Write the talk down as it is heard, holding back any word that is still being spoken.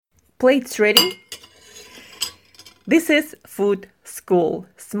Plates ready? This is Food School,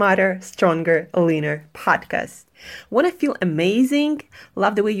 Smarter, Stronger, Leaner podcast. Want to feel amazing,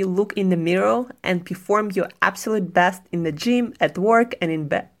 love the way you look in the mirror, and perform your absolute best in the gym, at work, and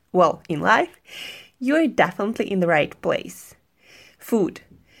in life? You're definitely in the right place. Food.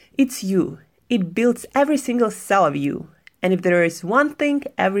 It's you. It builds every single cell of you. And if there is one thing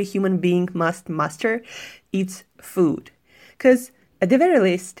every human being must master, it's food. Because at the very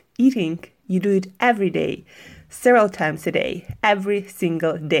least, eating, you do it every day, several times a day, every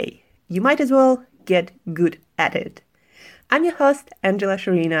single day. You might as well get good at it. I'm your host, Angela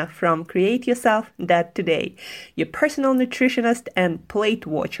Sharina from Create Yourself That Today, your personal nutritionist and plate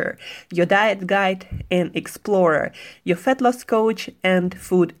watcher, your diet guide and explorer, your fat loss coach and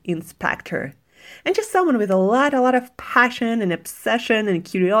food inspector. And just someone with a lot of passion and obsession and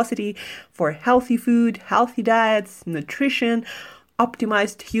curiosity for healthy food, healthy diets, nutrition,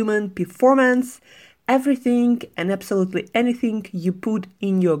 optimized human performance, everything and absolutely anything you put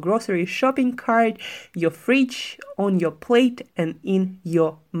in your grocery shopping cart, your fridge, on your plate, and in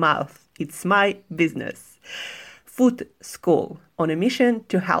your mouth. It's my business. Food School, on a mission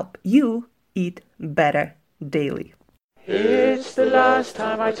to help you eat better daily. It's the last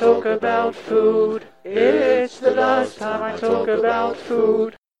time I talk about food. It's the last time I talk about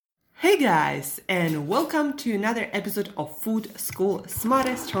food. Hey guys, and welcome to another episode of Food School,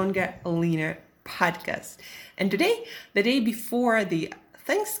 Smarter, Stronger, Leaner podcast. And today, the day before the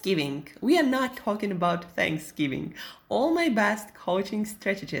Thanksgiving, we are not talking about Thanksgiving. All my best coaching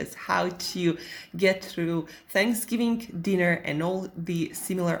strategies, how to get through Thanksgiving dinner and all the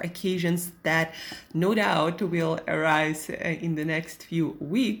similar occasions that no doubt will arise in the next few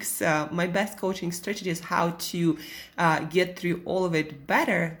weeks. My best coaching strategies, how to get through all of it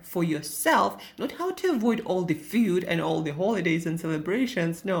better for yourself, not how to avoid all the food and all the holidays and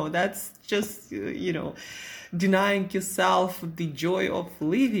celebrations. No, that's just, denying yourself the joy of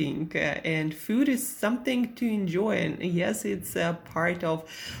living. And food is something to enjoy. And yes, it's a part of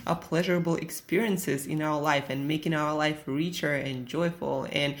pleasurable experiences in our life and making our life richer and joyful.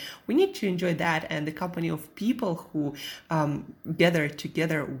 And we need to enjoy that and the company of people who gather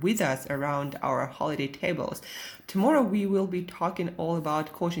together with us around our holiday tables. Tomorrow, we will be talking all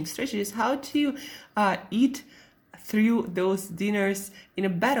about coaching strategies, how to eat through those dinners in a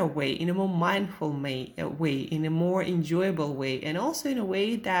better way, in a more mindful way, in a more enjoyable way, and also in a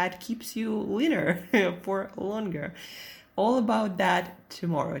way that keeps you leaner for longer. All about that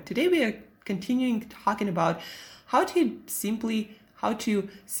tomorrow. Today we are continuing talking about how to simply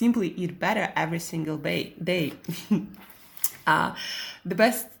eat better every single day. The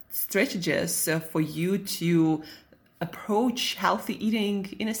best strategies for you to approach healthy eating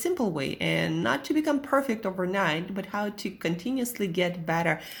in a simple way, and not to become perfect overnight, but how to continuously get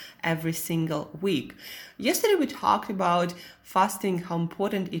better every single week. Yesterday we talked about fasting, how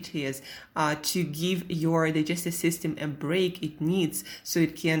important it is to give your digestive system a break it needs so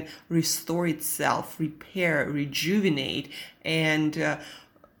it can restore itself, repair, rejuvenate, and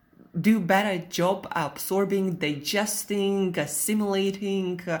do better job absorbing, digesting,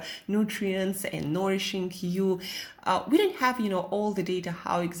 assimilating nutrients and nourishing you. We don't have, all the data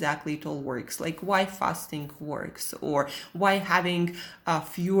how exactly it all works, like why fasting works or why having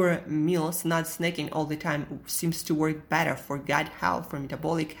fewer meals, not snacking all the time, seems to work better for gut health, for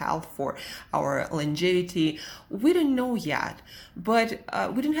metabolic health, for our longevity. We don't know yet, but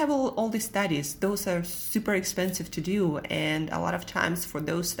we don't have all the studies. Those are super expensive to do, and a lot of times for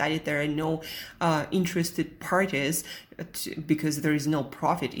those studies there are no interested parties because there is no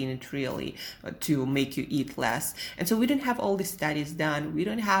profit in it really to make you eat less. And so we don't have all the studies done. We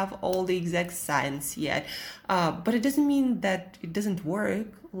don't have all the exact science yet. But it doesn't mean that it doesn't work.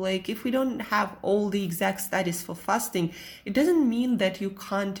 Like if we don't have all the exact studies for fasting, it doesn't mean that you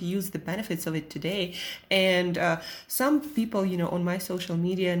can't use the benefits of it today. And some people, on my social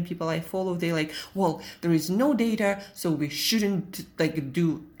media and people I follow, they like, well, there is no data, so we shouldn't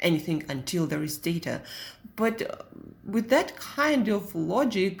do anything until there is data. But with that kind of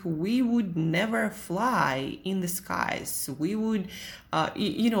logic, we would never fly in the skies. We would,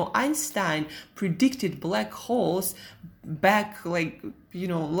 Einstein predicted black holes back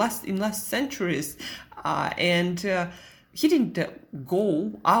last centuries, and he didn't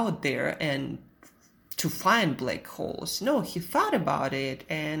go out there and to find black holes. No, he thought about it,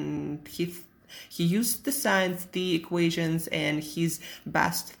 and he used the science, the equations, and his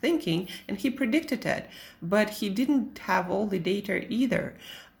best thinking, and he predicted it. But he didn't have all the data either.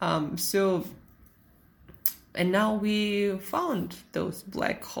 So And now we found those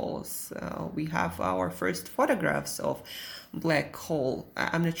black holes. We have our first photographs of black hole.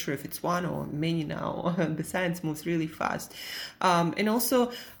 I'm not sure if it's one or many now. The science moves really fast. And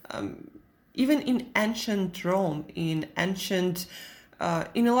also, even in ancient Rome, in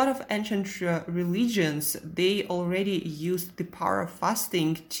a lot of ancient religions, they already used the power of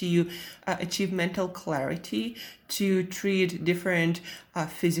fasting to achieve mental clarity, to treat different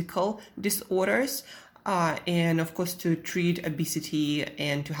physical disorders, and of course to treat obesity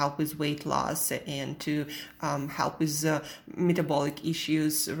and to help with weight loss and to help with metabolic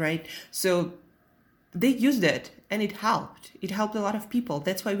issues, right? So they used it and it helped. It helped a lot of people.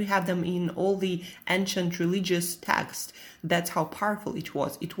 That's why we have them in all the ancient religious texts. That's how powerful it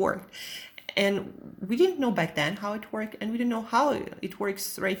was. It worked. And we didn't know back then how it worked, and we don't know how it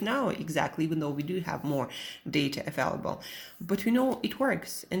works right now exactly, even though we do have more data available. But we know it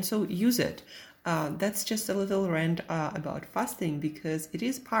works, and so use it. That's just a little rant about fasting, because it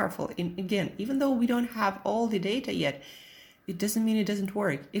is powerful. And again, even though we don't have all the data yet, it doesn't mean it doesn't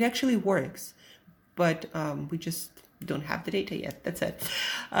work. It actually works, but we just don't have the data yet. That's it.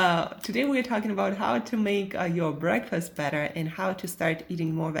 Today we're talking about how to make your breakfast better and how to start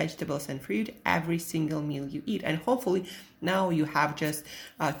eating more vegetables and fruit every single meal you eat. And hopefully now you have just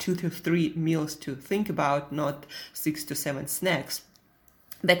 2 to 3 meals to think about, not 6 to 7 snacks.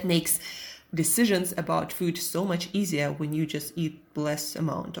 That makes decisions about food so much easier when you just eat less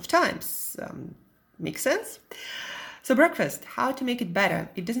amount of times. Makes sense? So breakfast, how to make it better.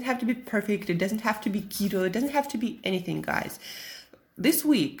 It doesn't have to be perfect. It doesn't have to be keto. It doesn't have to be anything, guys. This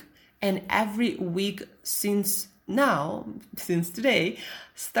week and every week since today,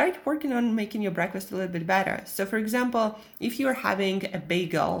 start working on making your breakfast a little bit better. So for example, if you're having a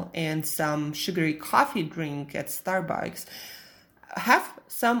bagel and some sugary coffee drink at Starbucks, have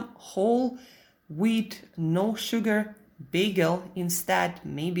some whole wheat, no sugar bagel instead,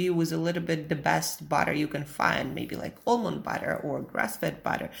 maybe with a little bit the best butter you can find, maybe like almond butter or grass-fed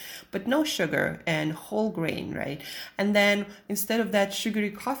butter, but no sugar and whole grain, right? And then instead of that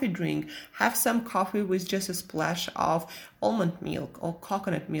sugary coffee drink, have some coffee with just a splash of almond milk or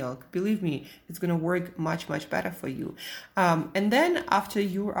coconut milk. Believe me, it's going to work much, much better for you. And then after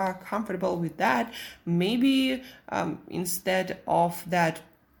you are comfortable with that, maybe instead of that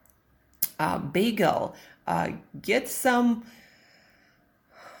bagel, get some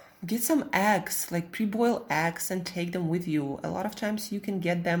eggs, like pre-boiled eggs, and take them with you. A lot of times you can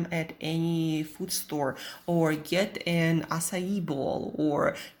get them at any food store, or get an acai bowl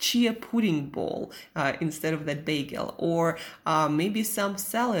or chia pudding bowl instead of that bagel, or maybe some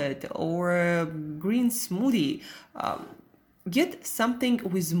salad or green smoothie. Get something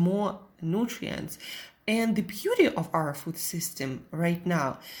with more nutrients. And the beauty of our food system right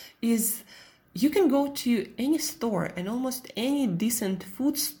now is you can go to any store, and almost any decent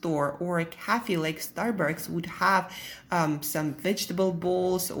food store or a cafe like Starbucks would have some vegetable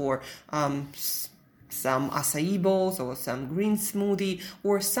bowls, or some acai bowls, or some green smoothie,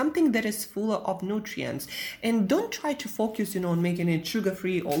 or something that is full of nutrients. And don't try to focus, on making it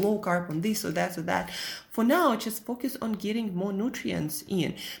sugar-free or low carb, on this or that or that. For now, just focus on getting more nutrients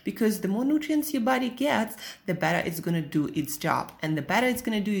in, because the more nutrients your body gets, the better it's going to do its job. And the better it's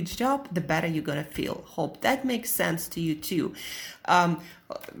going to do its job, the better you're going to feel. Hope that makes sense to you too.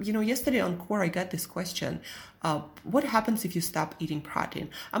 Yesterday on Core, I got this question. What happens if you stop eating protein?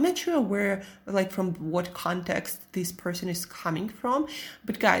 I'm not sure from what context this person is coming from,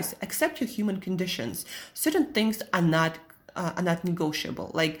 but guys, accept your human conditions. Certain things are not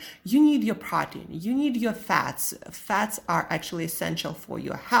negotiable. Like, you need your protein, you need your fats. Fats are actually essential for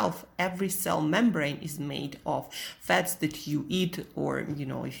your health. Every cell membrane is made of fats that you eat, or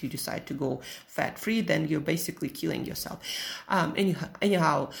if you decide to go fat-free, then you're basically killing yourself.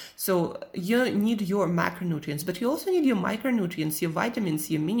 Anyhow, so you need your macronutrients, but you also need your micronutrients, your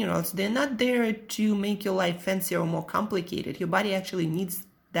vitamins, your minerals. They're not there to make your life fancier or more complicated. Your body actually needs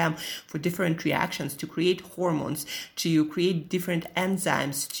them for different reactions, to create hormones, to create different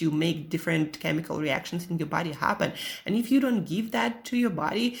enzymes, to make different chemical reactions in your body happen. And if you don't give that to your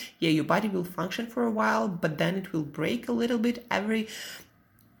body, your body will function for a while, but then it will break a little bit every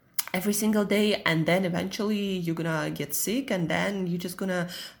single day, and then eventually you're gonna get sick, and then you're just gonna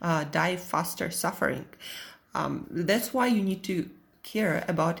die faster suffering. That's why you need to care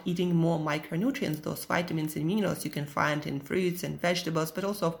about eating more micronutrients, those vitamins and minerals you can find in fruits and vegetables, but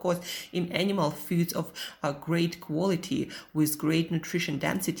also, of course, in animal foods of great quality with great nutrition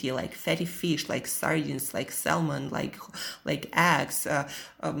density, like fatty fish, like sardines, like salmon, like eggs,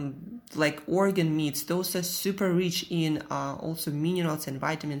 like organ meats. Those are super rich in also minerals and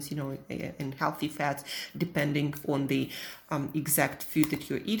vitamins, and healthy fats. Depending on the exact food that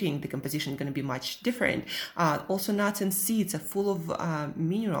you're eating, the composition is going to be much different. Also, nuts and seeds are full of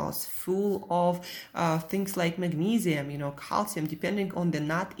minerals, full of things like magnesium, calcium. Depending on the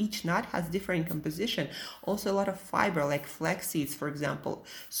nut, each nut has different composition. Also, a lot of fiber, like flax seeds, for example,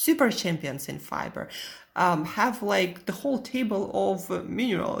 super champions in fiber. Have like the whole table of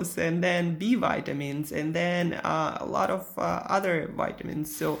minerals, and then B vitamins, and then a lot of other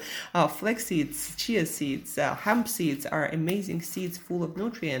vitamins. So flax seeds, chia seeds, hemp seeds are amazing seeds full of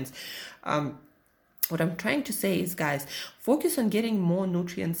nutrients. What I'm trying to say is, guys, focus on getting more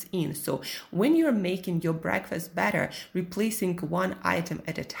nutrients in. So when you're making your breakfast better, replacing one item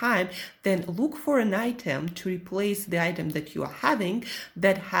at a time, then look for an item to replace the item that you are having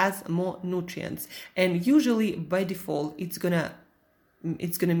that has more nutrients. And usually by default, it's gonna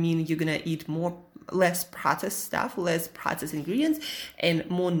mean you're gonna eat less processed stuff, less processed ingredients, and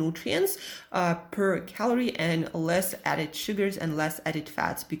more nutrients per calorie, and less added sugars and less added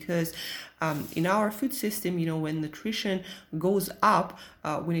fats. Because in our food system, when nutrition goes up,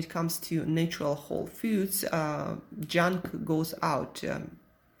 when it comes to natural whole foods, junk goes out.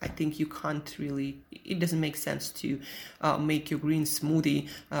 I think you can't really, it doesn't make sense to make your green smoothie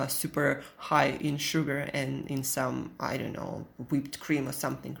super high in sugar and in some, I don't know, whipped cream or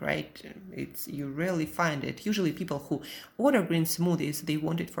something, right? You rarely find it. Usually people who order green smoothies, they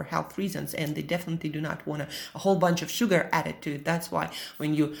want it for health reasons, and they definitely do not want a whole bunch of sugar added to it. That's why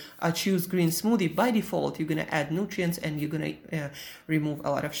when you choose green smoothie, by default, you're going to add nutrients and you're going to remove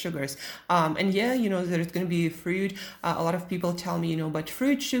a lot of sugars. And yeah, there's going to be fruit. A lot of people tell me, but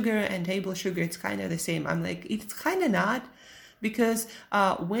fruit sugar and table sugar, it's kind of the same. I'm like, it's kind of not, because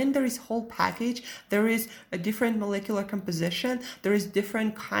when there is whole package, there is a different molecular composition. There is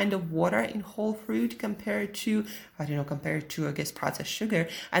different kind of water in whole fruit compared to, I guess, processed sugar.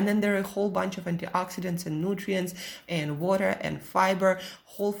 And then there are a whole bunch of antioxidants and nutrients and water and fiber.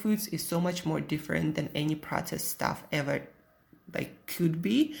 Whole foods is so much more different than any processed stuff ever could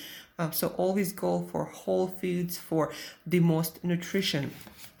be. So always go for whole foods for the most nutrition.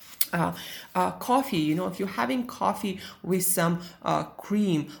 Coffee, if you're having coffee with some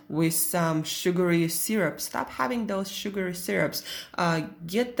cream, with some sugary syrup, stop having those sugary syrups.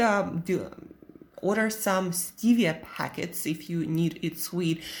 Order some stevia packets if you need it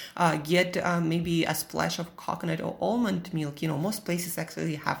sweet. Get maybe a splash of coconut or almond milk. Most places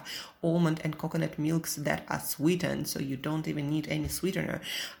actually have almond and coconut milks that are sweetened, so you don't even need any sweetener.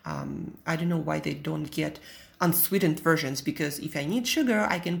 I don't know why they don't get unsweetened versions, because if I need sugar,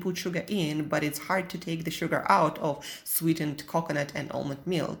 I can put sugar in, but it's hard to take the sugar out of sweetened coconut and almond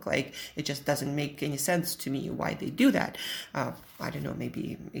milk. It just doesn't make any sense to me why they do that. I don't know,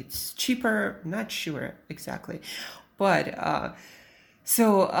 maybe it's cheaper, not sure exactly. But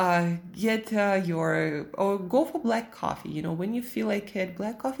or go for black coffee. When you feel like it,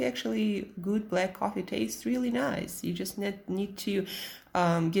 black coffee, actually good black coffee tastes really nice. You just need to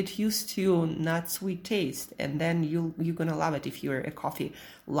get used to not sweet taste, and then you're gonna love it if you're a coffee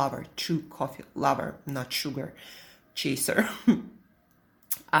lover, true coffee lover, not sugar chaser.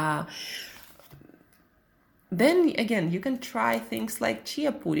 Then again, you can try things like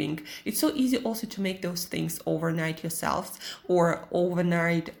chia pudding. It's so easy also to make those things overnight yourselves, or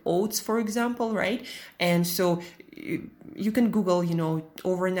overnight oats, for example, right? And so you can Google,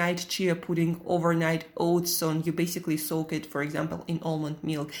 overnight chia pudding, overnight oats. So you basically soak it, for example, in almond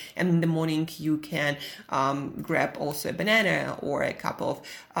milk, and in the morning you can grab also a banana or a couple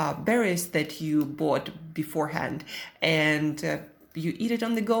of berries that you bought beforehand, and you eat it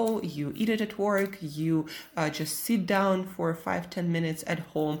on the go, you eat it at work, you just sit down for 5-10 minutes at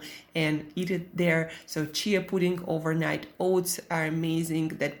home and eat it there. So chia pudding, overnight oats are amazing,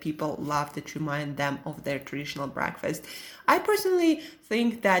 that people love, that remind them of their traditional breakfast. I personally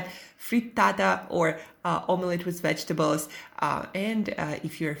think that frittata or omelette with vegetables, and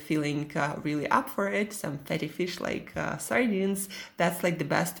if you're feeling really up for it, some fatty fish like sardines, that's the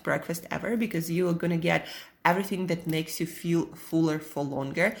best breakfast ever, because you're gonna get everything that makes you feel fuller for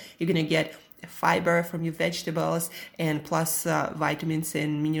longer. You're gonna get fiber from your vegetables, and plus vitamins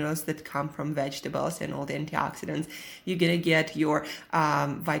and minerals that come from vegetables and all the antioxidants. You're gonna get your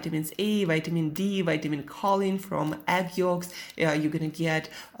vitamins A, vitamin D, vitamin choline from egg yolks. You're gonna get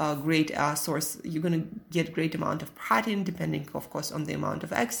a great source. You're gonna get great amount of protein, depending, of course, on the amount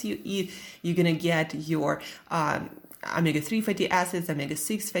of eggs you eat. You're gonna get your omega-3 fatty acids,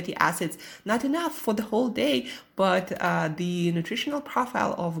 omega-6 fatty acids. Not enough for the whole day, but the nutritional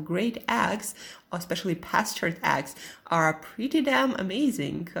profile of great eggs, especially pastured eggs, are pretty damn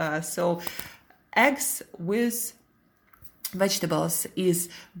amazing. So eggs with vegetables is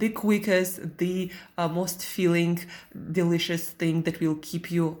the quickest, the most filling, delicious thing that will keep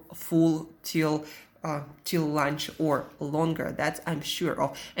you full till lunch or longer. That's I'm sure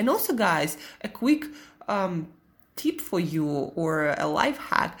of. And also, guys, a quick tip for you, or a life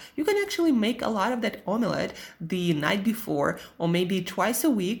hack: you can actually make a lot of that omelette the night before, or maybe twice a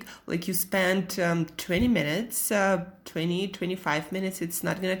week. Like, you spend 20 minutes, 25 minutes. It's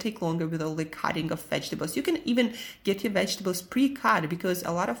not going to take longer with all the cutting of vegetables. You can even get your vegetables pre-cut, because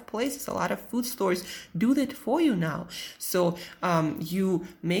a lot of places, a lot of food stores do that for you now. So you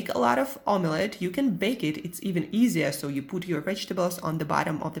make a lot of omelette, you can bake it. It's even easier. So you put your vegetables on the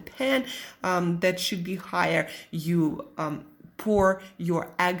bottom of the pan that should be higher. You pour your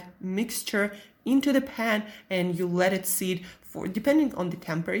egg mixture into the pan and you let it sit for, depending on the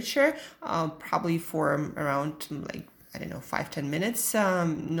temperature, probably for around 5-10 minutes,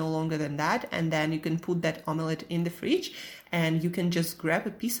 no longer than that. And then you can put that omelette in the fridge, and you can just grab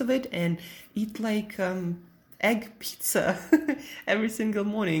a piece of it and eat like egg pizza every single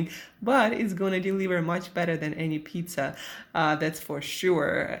morning. But it's gonna deliver much better than any pizza, that's for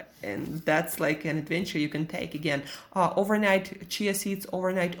sure. And that's like an adventure you can take. Again, overnight chia seeds,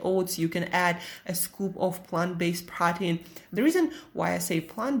 overnight oats. You can add a scoop of plant-based protein. The reason why I say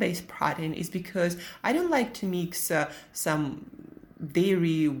plant-based protein is because I don't like to mix some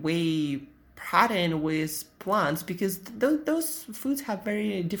dairy whey protein with plants, because those foods have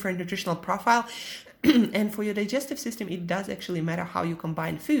very different nutritional profile. And for your digestive system, it does actually matter how you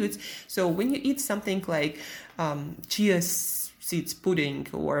combine foods. So when you eat something like chia seeds pudding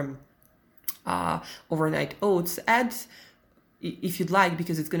or overnight oats, add, if you'd like,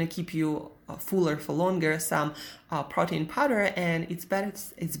 because it's going to keep you fuller for longer, some protein powder, and it's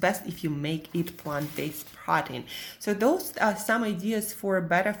best if you make it plant-based protein. So those are some ideas for a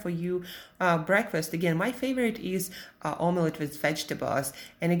better for you breakfast. Again, my favorite is omelette with vegetables.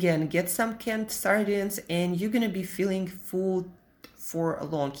 And again, get some canned sardines, and you're gonna be feeling full for a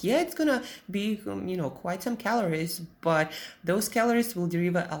long. Yeah, it's gonna be quite some calories, but those calories will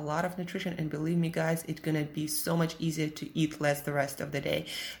deliver a lot of nutrition. And believe me, guys, it's gonna be so much easier to eat less the rest of the day,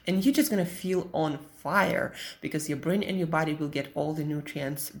 and you're just gonna feel on fire, because your brain and your body will get all the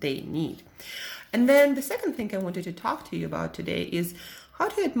nutrients they need. And then the second thing I wanted to talk to you about today is how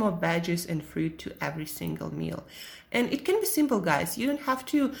to add more veggies and fruit to every single meal. And it can be simple, guys. You don't have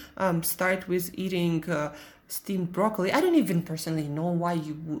to start with eating steamed broccoli. I don't even personally know why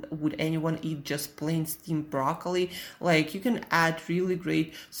would anyone eat just plain steamed broccoli. Like, you can add really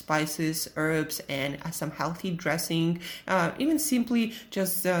great spices, herbs, and some healthy dressing. Even simply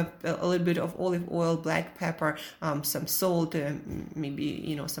just a little bit of olive oil, black pepper, some salt,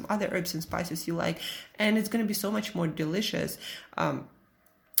 maybe some other herbs and spices you like, and it's going to be so much more delicious.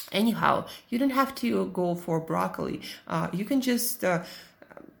 Anyhow, you don't have to go for broccoli. You can just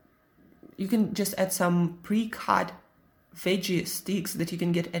add some pre-cut veggie sticks that you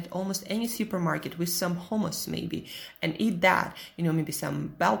can get at almost any supermarket with some hummus maybe, and eat that. Maybe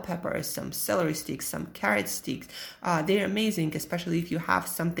some bell peppers, some celery sticks, some carrot sticks. They're amazing, especially if you have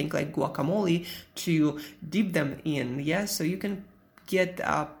something like guacamole to dip them in. Yeah, so you can get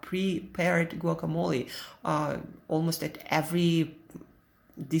prepared guacamole almost at every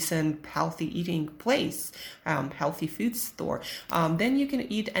decent healthy eating place, healthy food store. Then you can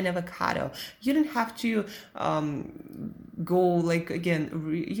eat an avocado. You don't have to you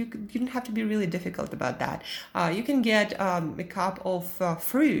don't have to be really difficult about that. You can get a cup of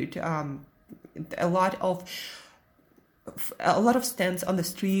fruit. A lot of stands on the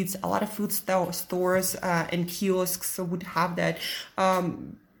streets, a lot of food stores and kiosks would have that.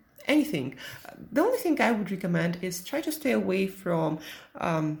 Anything. The only thing I would recommend is try to stay away from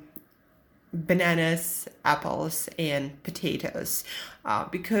bananas, apples, and potatoes,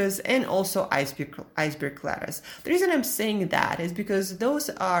 and also iceberg lettuce. The reason I'm saying that is because those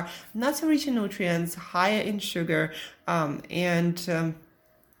are not so rich in nutrients, higher in sugar, and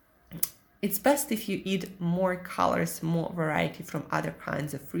it's best if you eat more colors, more variety from other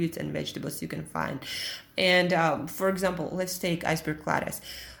kinds of fruits and vegetables you can find. And for example, let's take iceberg lettuce.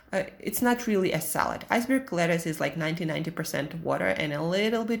 it's not really a salad. Iceberg lettuce is like 90% water and a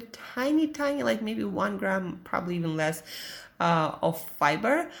little bit tiny, like maybe 1 gram, probably even less, of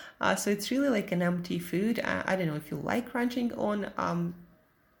fiber. So it's really like an empty food. I don't know if you like crunching on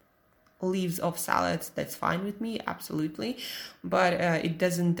leaves of salads, that's fine with me, absolutely, but it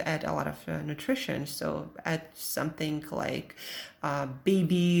doesn't add a lot of nutrition. So add something like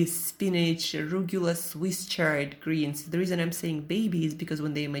baby spinach, arugula, Swiss chard greens. The reason I'm saying baby is because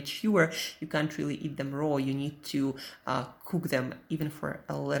when they mature, you can't really eat them raw. You need to cook them even for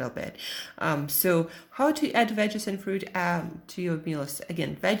a little bit. So how to add veggies and fruit to your meals?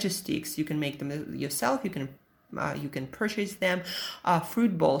 Again, veggie sticks, you can make them yourself. You can purchase them.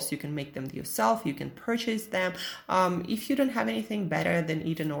 Fruit bowls, you can make them yourself. You can purchase them. If you don't have anything better, then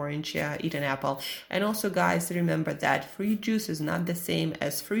eat an orange, eat an apple. And also, guys, remember that fruit juice is not the same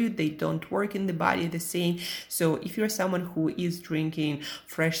as fruit. They don't work in the body the same. So if you're someone who is drinking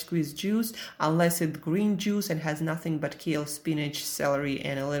fresh squeezed juice, unless it's green juice and has nothing but kale, spinach, celery,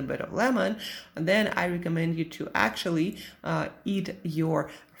 and a little bit of lemon, then I recommend you to actually eat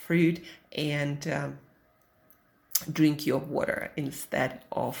your fruit and drink your water instead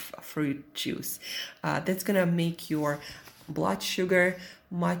of fruit juice. That's gonna make your blood sugar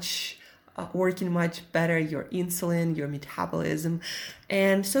working much better, your insulin, your metabolism.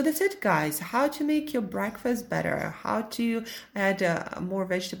 And so that's it, guys. How to make your breakfast better, how to add more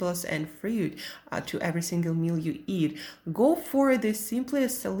vegetables and fruit to every single meal you eat. Go for the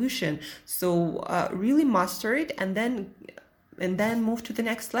simplest solution. So really master it and then move to the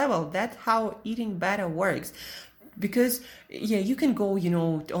next level. That's how eating better works. Because you can go,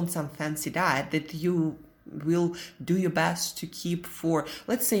 on some fancy diet that you will do your best to keep for,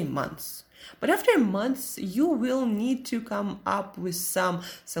 let's say, months. But after months, you will need to come up with some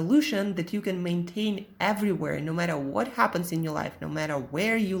solution that you can maintain everywhere, no matter what happens in your life, no matter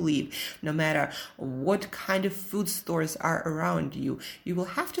where you live, no matter what kind of food stores are around you. You will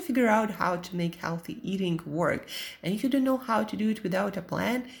have to figure out how to make healthy eating work. And if you don't know how to do it without a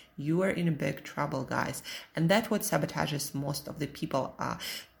plan, you are in a big trouble, guys. And that's what sabotages most of the people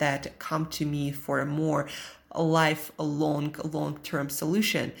that come to me for a more long-term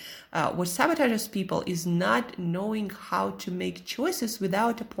solution. What sabotages people is not knowing how to make choices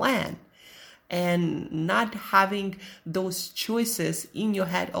without a plan and not having those choices in your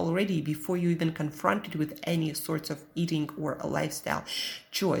head already before you even confronted with any sorts of eating or a lifestyle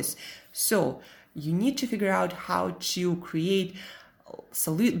choice. So you need to figure out how to create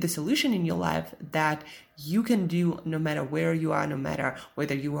the solution in your life that you can do no matter where you are, no matter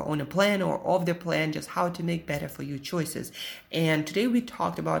whether you are on a plan or off the plan, just how to make better for you choices. And today we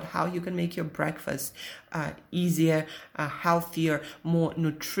talked about how you can make your breakfast easier, healthier, more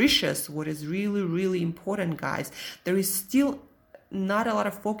nutritious. What is really, really important, guys, there is still not a lot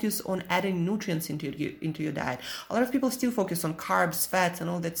of focus on adding nutrients into your diet. A lot of people still focus on carbs, fats, and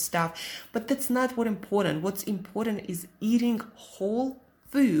all that stuff, but that's not what's important. What's important is eating whole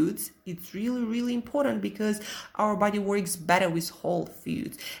foods. It's really, really important because our body works better with whole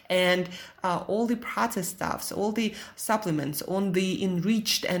foods. And all the processed stuffs, all the supplements, all the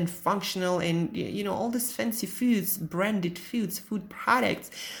enriched and functional and, all these fancy foods, branded foods, food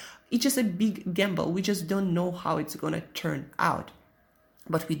products, it's just a big gamble. We just don't know how it's going to turn out.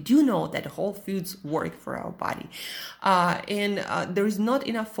 But we do know that whole foods work for our body. And there is not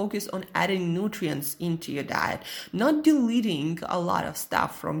enough focus on adding nutrients into your diet, not deleting a lot of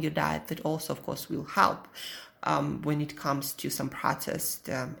stuff from your diet that also, of course, will help. When it comes to some processed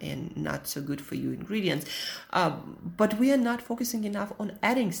and not so good for you ingredients. But we are not focusing enough on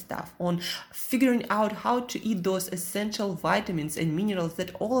adding stuff, on figuring out how to eat those essential vitamins and minerals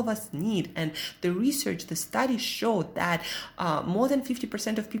that all of us need. And the research, the studies show that more than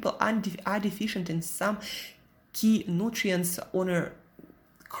 50% of people are deficient in some key nutrients on a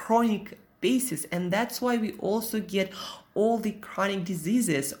chronic basis. And that's why we also get all the chronic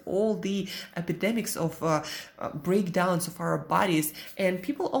diseases, all the epidemics of breakdowns of our bodies. And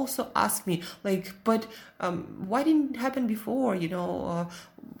people also ask me, but why didn't it happen before?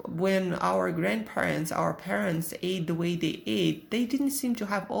 When our grandparents, our parents ate the way they ate, they didn't seem to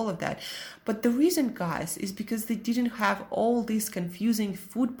have all of that. But the reason, guys, is because they didn't have all these confusing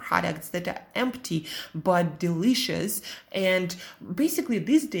food products that are empty but delicious. And basically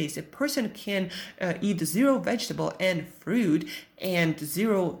these days, a person can eat 0 vegetable and fruit and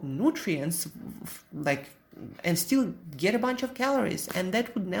 0 nutrients, and still get a bunch of calories. And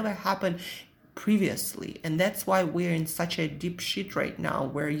that would never happen previously. And that's why we're in such a deep shit right now,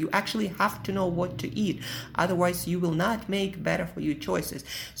 where you actually have to know what to eat. Otherwise, you will not make better for you choices.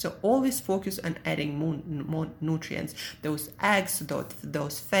 So always focus on adding more nutrients. Those eggs,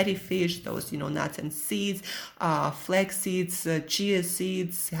 those fatty fish, those nuts and seeds, flax seeds, chia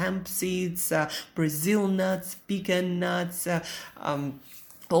seeds, hemp seeds, Brazil nuts, pecan nuts,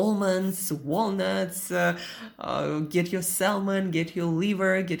 almonds, walnuts, get your salmon, get your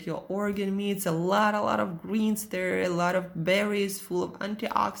liver, get your organ meats, a lot of greens there, a lot of berries full of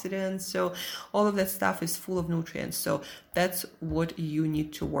antioxidants. So all of that stuff is full of nutrients. So that's what you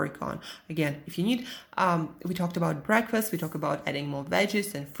need to work on. Again, if you need, we talked about breakfast, we talked about adding more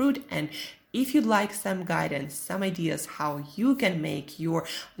veggies and fruit, and if you'd like some guidance, some ideas how you can make your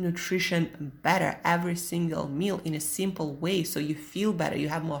nutrition better every single meal in a simple way so you feel better, you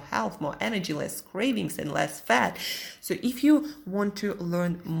have more health, more energy, less cravings, and less fat. So if you want to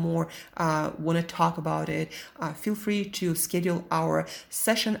learn more, want to talk about it, feel free to schedule our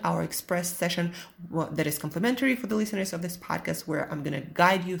session, our express session that is complimentary for the listeners of this podcast, where I'm going to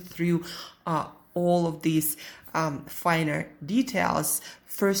guide you through all of these finer details,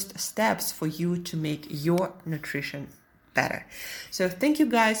 first steps for you to make your nutrition better. So thank you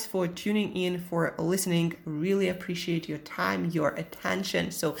guys for tuning in, for listening. Really appreciate your time, your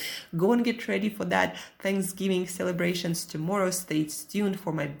attention. So go and get ready for that Thanksgiving celebrations tomorrow. Stay tuned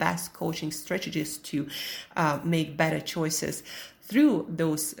for my best coaching strategies to make better choices through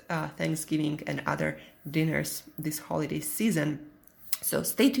those Thanksgiving and other dinners this holiday season. So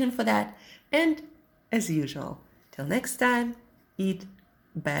stay tuned for that. And as usual, till next time, eat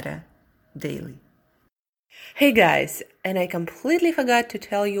better daily. Hey guys, and I completely forgot to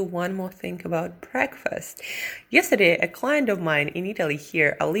tell you one more thing about breakfast. Yesterday, a client of mine in Italy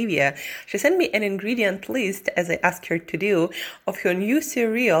here, Olivia, she sent me an ingredient list, as I asked her to do, of her new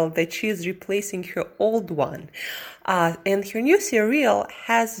cereal that she is replacing her old one. And her new cereal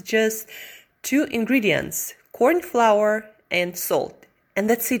has just 2 ingredients, corn flour and salt. And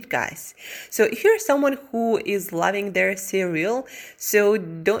that's it, guys. So if you're someone who is loving their cereal, so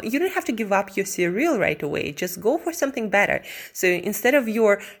you don't have to give up your cereal right away. Just go for something better. So instead of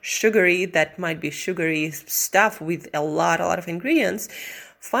your sugary stuff with a lot of ingredients,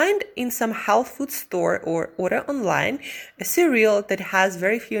 find in some health food store or order online a cereal that has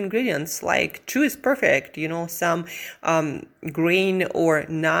very few ingredients, like True is Perfect, some grain or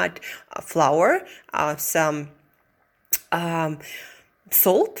nut flour, some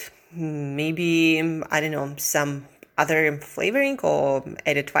salt, maybe, some other flavoring or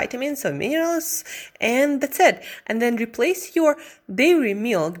added vitamins or minerals, and that's it. And then replace your dairy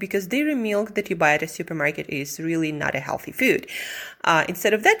milk, because dairy milk that you buy at a supermarket is really not a healthy food.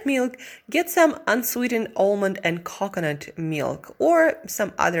 Instead of that milk, get some unsweetened almond and coconut milk or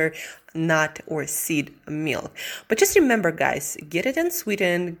some other nut or seed milk. But just remember, guys, get it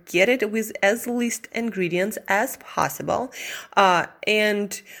unsweetened, get it with as least ingredients as possible,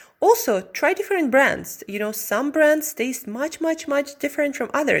 and also try different brands. Some brands taste much different from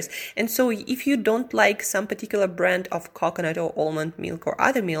others. And so if you don't like some particular brand of coconut or almond milk or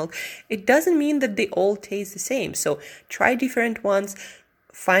other milk, it doesn't mean that they all taste the same. So try different ones,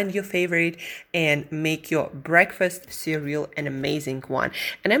 find your favorite, and make your breakfast cereal an amazing one.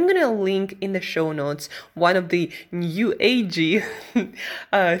 And I'm gonna link in the show notes one of the new agey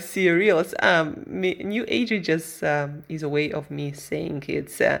cereals. New agey just is a way of me saying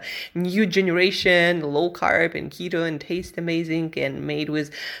it's a new generation, low carb and keto, and taste amazing, and made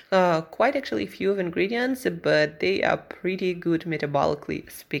with quite actually few of ingredients, but they are pretty good metabolically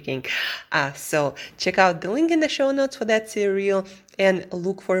speaking. So check out the link in the show notes for that cereal, and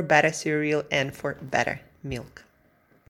look for better cereal and for better milk.